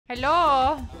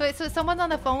Hello? Wait, so someone's on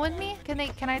the phone with me? Can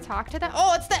I talk to them?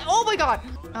 Oh, it's that. Oh my God.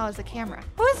 Oh, it's a camera.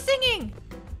 Who is singing?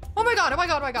 Oh my God. Oh my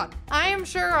God. Oh my God. I am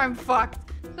sure I'm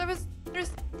fucked. There's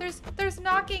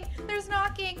knocking. There's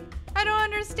knocking. I don't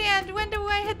understand. When do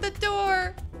I hit the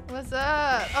door? What's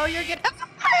up? Oh, you're getting.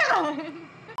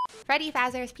 Freddy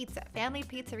Fazbear's Pizza, family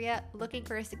pizzeria, looking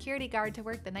for a security guard to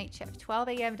work the night shift. 12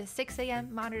 a.m. to 6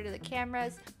 a.m. Monitor the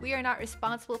cameras. We are not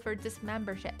responsible for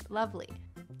dismembership. Lovely.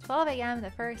 12 a.m.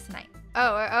 the first night.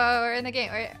 Oh, we're in the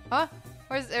game. Huh?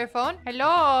 Where's their phone?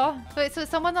 Hello? Wait, so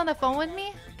someone's on the phone with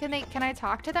me? Can I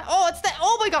talk to them? Oh, it's that.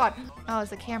 Oh my God. Oh,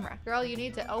 it's a camera. Girl, you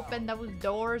need to open those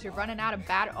doors. You're running out of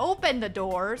battery. Open the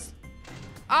doors.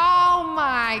 Oh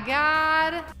my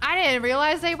God. I didn't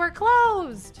realize they were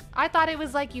closed. I thought it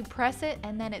was like you press it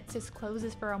and then it just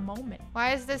closes for a moment.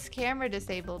 Why is this camera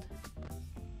disabled?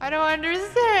 I don't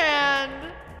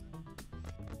understand.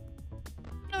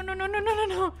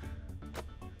 No.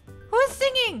 Who is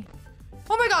singing?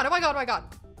 Oh my God, oh my God, oh my God.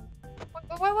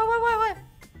 What?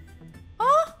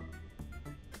 Huh?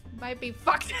 Might be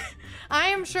fucked. I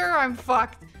am sure I'm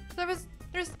fucked. There's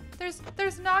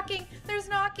knocking. There's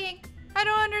knocking. I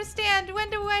don't understand. When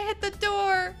do I hit the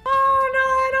door? Oh no,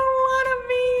 I don't want to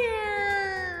be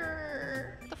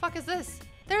here. What the fuck is this?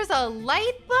 There's a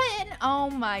light button? Oh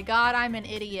my God, I'm an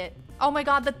idiot. Oh my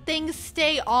God, the things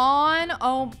stay on.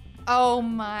 Oh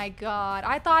my God.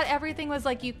 I thought everything was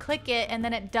like you click it and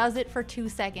then it does it for 2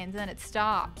 seconds and then it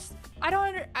stops.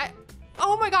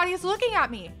 Oh my God, he's looking at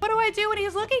me. What do I do when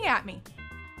he's looking at me?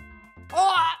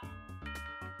 Oh!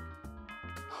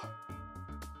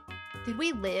 Did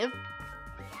we live?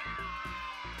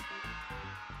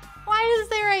 Why is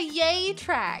there a yay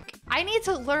track? I need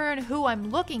to learn who I'm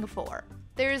looking for.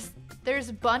 There's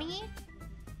Bunny.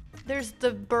 There's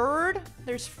the bird.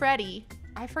 There's Freddy.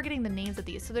 I'm forgetting the names of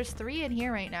these. So there's 3 in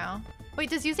here right now. Wait,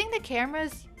 does using the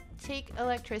cameras take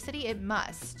electricity? It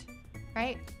must,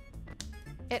 right?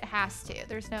 It has to.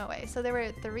 There's no way. So there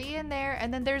were 3 in there.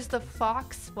 And then there's the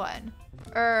fox one.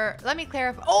 Let me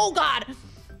clarify. Oh God!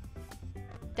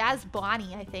 That's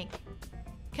Bonnie, I think.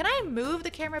 Can I move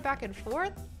the camera back and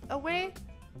forth away?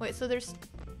 Wait, so there's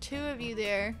 2 of you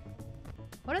there.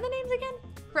 What are the names again?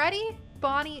 Freddy,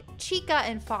 Bonnie, Chica,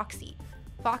 and Foxy.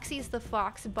 Foxy's the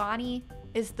fox. Bonnie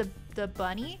is the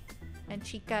bunny. And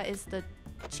Chica is the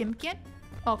chimkin.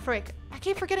 Oh, frick. I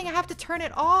keep forgetting I have to turn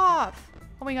it off.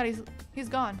 Oh my God, he's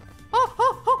gone.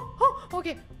 Oh,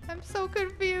 okay. I'm so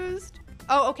confused.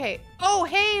 Oh, okay. Oh,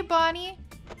 hey, Bonnie.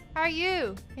 How are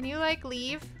you? Can you, like,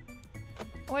 leave?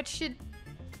 What do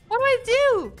I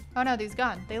do? Oh, no, he's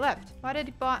gone. They left. Why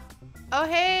did Oh,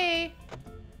 hey.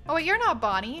 Oh, wait, you're not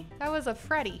Bonnie. That was a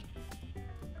Freddy.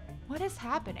 What is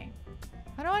happening?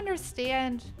 I don't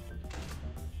understand.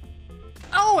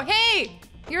 Oh, hey!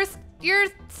 You're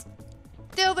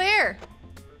still there.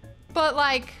 But,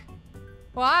 like,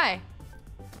 why?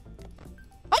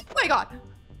 Oh, my God.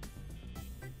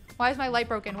 Why is my light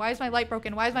broken? Why is my light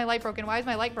broken? Why is my light broken? Why is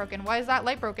my light broken? Why is that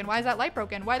light broken? Why is that light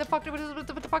broken? Why the fuck, what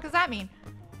the fuck does that mean?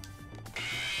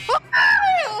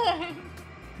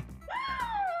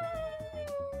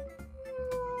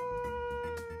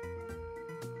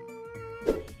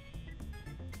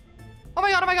 Oh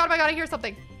my God, oh my God, oh my God, I hear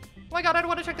something. Oh my God, I don't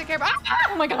want to check the camera.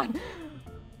 Oh my God.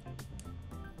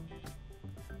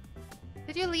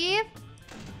 Did you leave?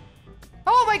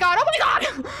 Oh my God, oh my God.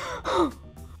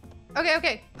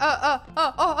 Okay.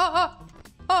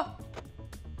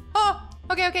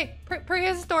 Okay.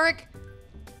 Prehistoric.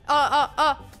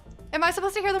 Am I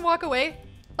supposed to hear them walk away?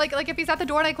 Like if he's at the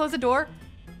door and I close the door?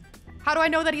 How do I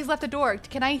know that he's left the door?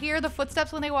 Can I hear the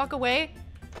footsteps when they walk away?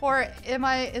 Or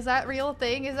is that real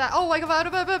thing? Is that, oh my God,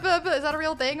 is that a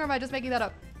real thing or am I just making that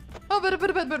up? Oh, can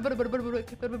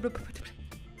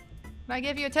I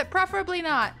give you a tip? Preferably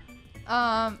not.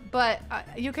 But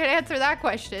you can answer that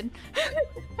question.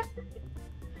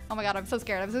 Oh my God, I'm so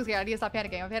scared. I need to stop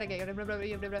panicking. I'm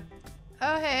panicking.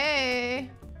 Oh, hey.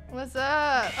 What's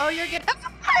up? Oh, you're getting.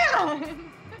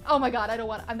 Oh my God, I don't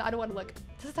want to look.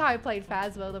 This is how I played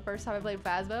Phasmo. The first time I played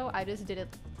Phasmo, I just did it.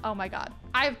 Oh my God.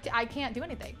 I can't do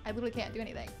anything. I literally can't do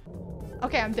anything.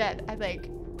 Okay, I'm dead, I think.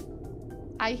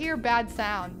 I hear bad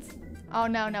sounds. Oh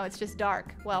no, it's just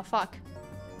dark. Well, fuck.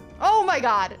 Oh my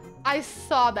God. I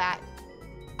saw that.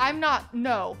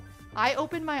 No. I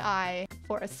opened my eye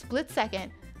for a split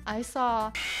second. Okay.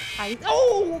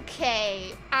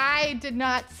 I did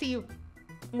not see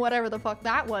whatever the fuck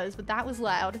that was, but that was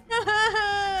loud.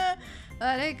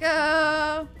 Let it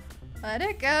go. Let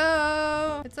it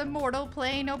go. It's a mortal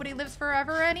plane. Nobody lives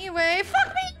forever anyway.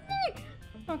 Fuck me.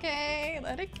 Okay,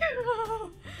 let it go.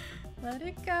 Let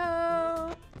it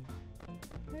go.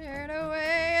 Clear it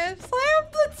away and slam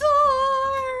the door.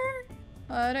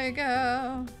 gotta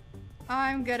go.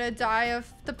 I'm gonna die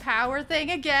of the power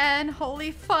thing again.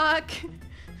 Holy fuck.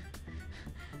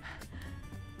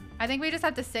 I think we just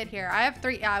have to sit here. I have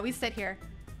 3. Yeah, we sit here.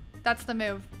 That's the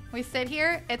move. We sit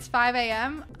here. It's 5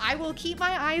 a.m. I will keep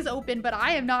my eyes open, but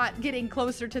I am not getting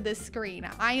closer to this screen.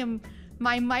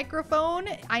 My microphone,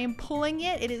 I am pulling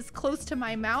it. It is close to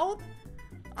my mouth.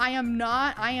 I am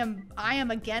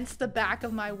against the back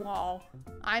of my wall.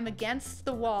 I'm against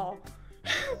the wall.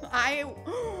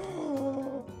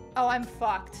 Oh, I'm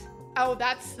fucked. Oh,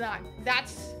 that's bad.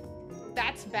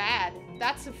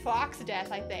 That's a fox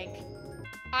death, I think.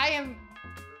 I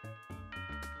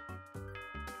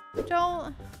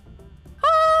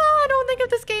don't think of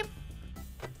this game.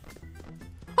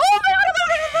 Oh my God.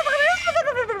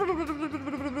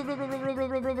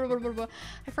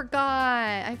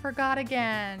 I forgot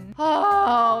again.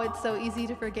 Oh, it's so easy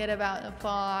to forget about the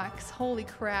fox. Holy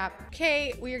crap.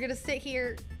 Okay, we are gonna sit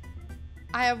here.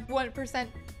 I have 1%.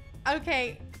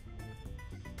 Okay.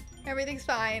 Everything's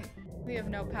fine. We have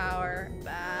no power.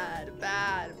 Bad,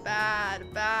 bad,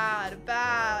 bad, bad,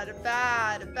 bad,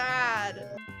 bad,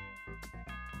 bad.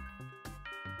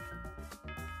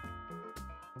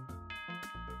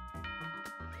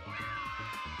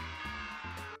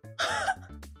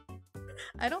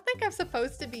 I don't think I'm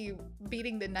supposed to be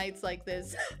beating the nights like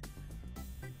this.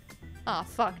 Oh,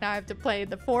 fuck. Now I have to play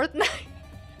the 4th night.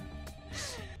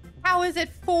 How is it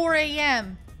 4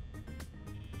 a.m.?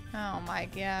 Oh my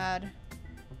god.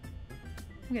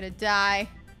 I'm gonna die.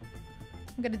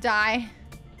 I'm gonna die.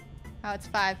 Oh, it's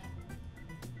 5.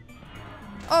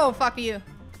 Oh, fuck you.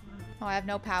 Oh, I have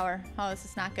no power. Oh, this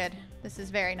is not good. This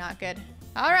is very not good.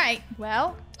 All right.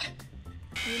 Well,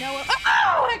 you know what?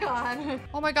 Oh my god.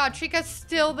 Oh my god, Chica's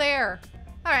still there.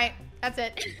 All right, that's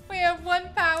it. We have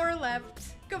 1 power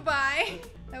left. Goodbye.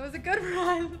 That was a good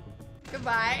run.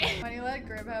 Goodbye. Why don't you let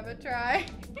Grib have a try?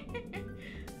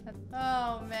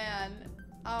 Oh man.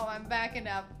 Oh, I'm backing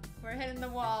up. We're hitting the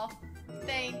wall.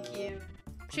 Thank you.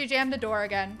 She jammed the door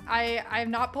again. I'm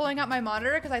not pulling up my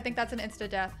monitor because I think that's an insta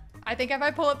death. I think if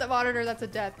I pull up the monitor, that's a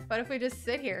death. What if we just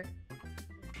sit here?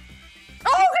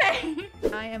 Okay.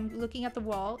 I am looking at the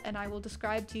wall and I will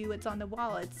describe to you what's on the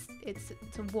wall. It's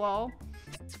a wall.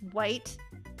 It's white.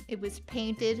 It was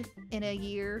painted in a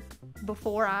year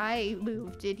before I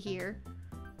moved in here.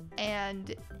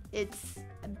 And it's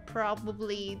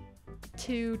probably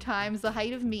 2 times the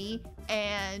height of me.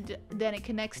 And then it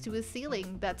connects to a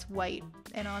ceiling that's white.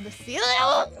 And on the ceiling,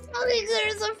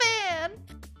 there's a fan.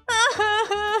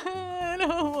 I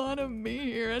don't want to be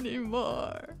here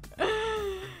anymore.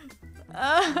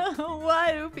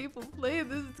 Why do people play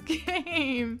this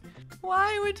game?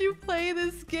 Why would you play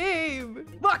this game?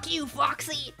 Fuck you,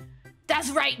 Foxy! That's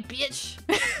right, bitch!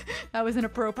 That was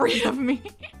inappropriate of me.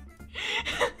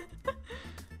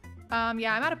 Yeah,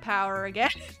 I'm out of power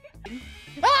again.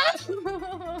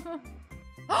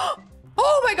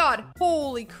 Oh my god!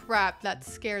 Holy crap, that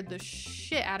scared the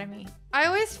shit out of me. I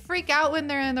always freak out when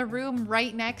they're in the room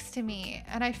right next to me.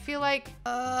 And I feel like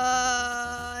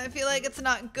it's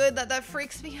not good that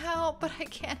freaks me out, but I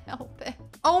can't help it.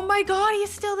 Oh my god, he's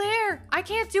still there. I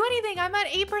can't do anything. I'm at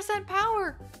 8%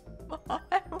 power.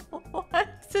 I want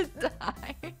to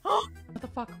die. What the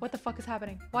fuck? What the fuck is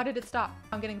happening? Why did it stop?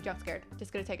 I'm getting jump scared.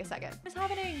 Just gonna take a second. What's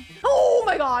happening? Oh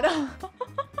my god.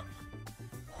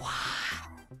 Wow.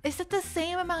 Is it the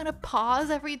same amount of pause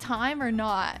every time or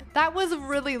not? That was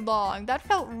really long. That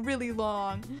felt really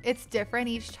long. It's different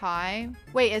each time.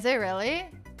 Wait, is it really?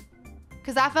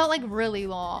 Because that felt like really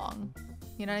long.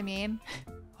 You know what I mean?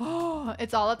 Oh,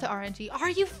 it's all up to RNG.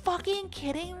 Are you fucking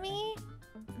kidding me?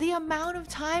 The amount of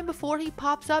time before he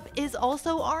pops up is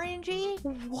also RNG?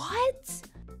 What?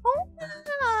 Oh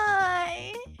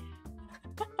my.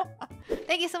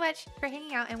 Thank you so much for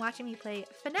hanging out and watching me play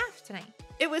FNAF tonight.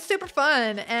 It was super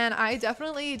fun and I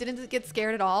definitely didn't get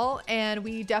scared at all, and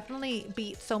we definitely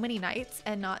beat so many nights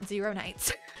and not 0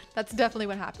 nights. That's definitely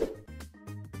what happened.